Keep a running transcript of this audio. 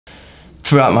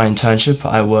Throughout my internship,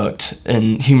 I worked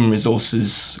in human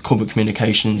resources, corporate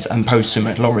communications and post-sum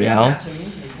at L'Oreal.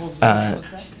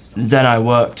 Then I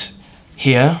worked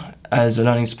here as a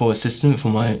learning support assistant for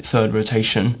my third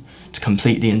rotation to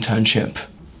complete the internship.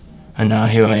 And now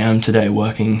here I am today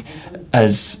working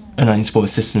as a learning support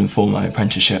assistant for my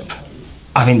apprenticeship.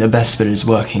 I think the best bit is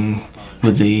working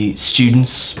with the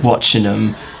students, watching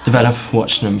them develop,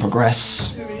 watching them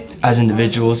progress as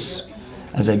individuals,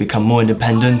 as they become more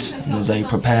independent and as they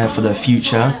prepare for their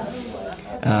future.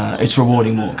 It's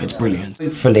rewarding work, it's brilliant.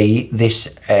 Hopefully this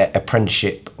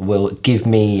apprenticeship will give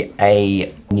me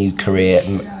a new career,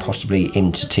 possibly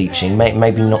into teaching,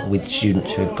 maybe not with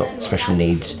students who have got special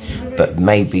needs, but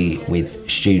maybe with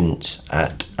students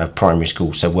at a primary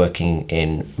school, so working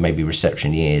in maybe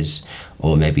reception years,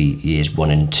 or maybe years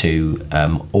 1 and 2,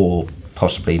 or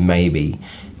possibly maybe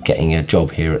getting a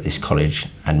job here at this college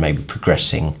and maybe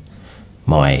progressing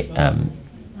my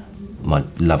my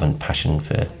love and passion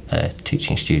for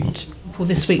teaching students. Well,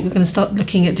 this week we're going to start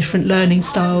looking at different learning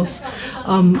styles,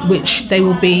 which they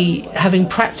will be having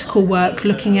practical work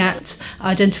looking at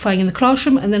identifying in the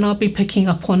classroom, and then I'll be picking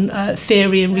up on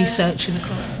theory and research in the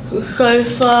classroom. So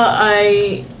far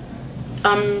I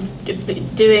am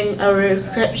doing a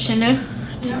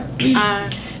receptionist.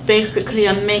 Basically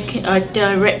I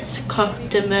direct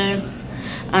customers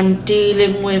and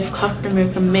dealing with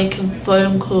customers and making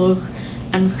phone calls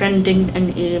and sending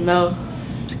an emails.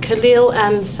 Khalil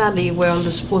and Sally were on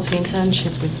the sporting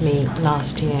internship with me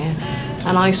last year,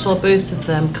 and I saw both of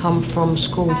them come from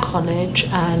school, college,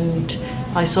 and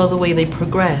I saw the way they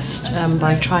progressed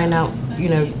by trying out,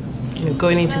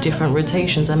 going into different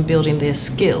rotations and building their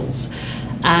skills.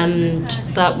 And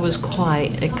that was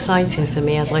quite exciting for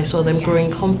me as I saw them grow in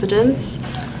confidence.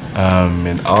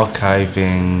 In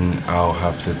archiving, I'll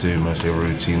have to do mostly a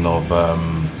routine of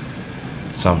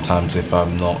sometimes if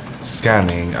I'm not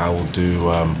scanning, I will do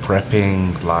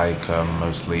prepping, like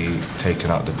mostly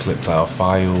taking out the clips out of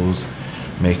files,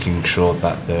 making sure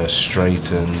that they're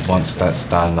straightened. Once that's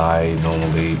done, I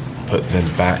normally put them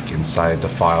back inside the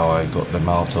file I got them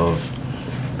out of,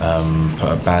 put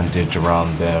a bandage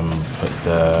around them, put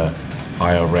the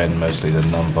IRN, mostly the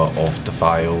number of the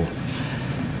file,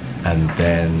 and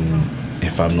then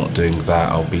if I'm not doing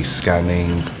that, I'll be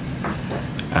scanning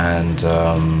and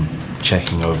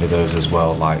checking over those as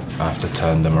well, like I have to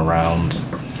turn them around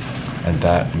and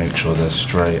that, make sure they're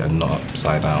straight and not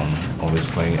upside down,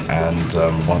 obviously.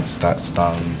 And once that's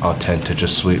done, I'll tend to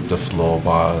just sweep the floor,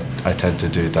 but I tend to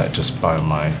do that just by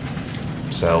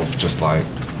myself, just like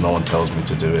no one tells me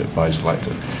to do it, but I just like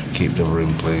to keep the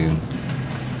room clean.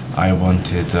 I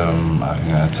wanted, I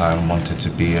think at a time, wanted to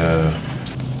be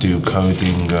do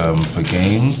coding for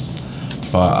games,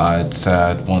 but I'd say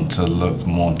I'd want to look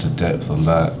more into depth on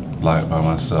that, like by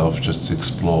myself, just to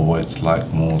explore what it's like,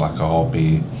 more like a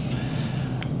hobby.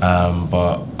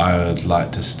 But I would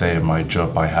like to stay in my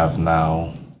job I have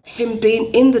now. Him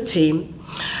being in the team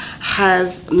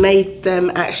has made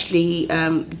them actually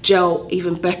gel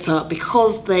even better,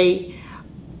 because they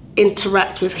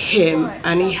interact with him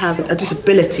and he has a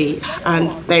disability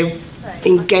and they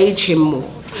engage him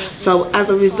more. So as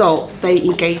a result, they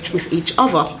engage with each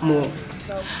other more.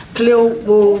 Khalil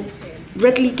will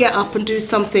readily get up and do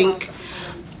something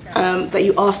that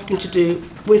you ask him to do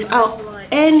without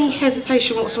any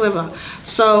hesitation whatsoever.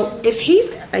 So if he's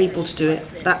able to do it,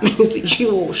 that means that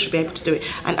you all should be able to do it.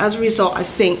 And as a result, I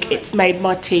think it's made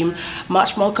my team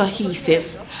much more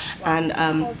cohesive and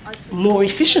more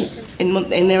efficient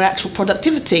in their actual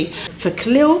productivity. For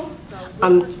Khalil, I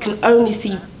can only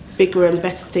see bigger and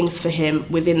better things for him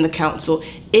within the council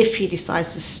if he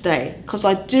decides to stay, because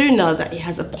I do know that he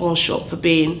has a penchant for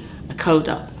being a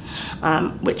coder,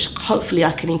 which hopefully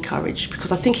I can encourage,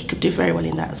 because I think he could do very well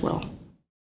in that as well.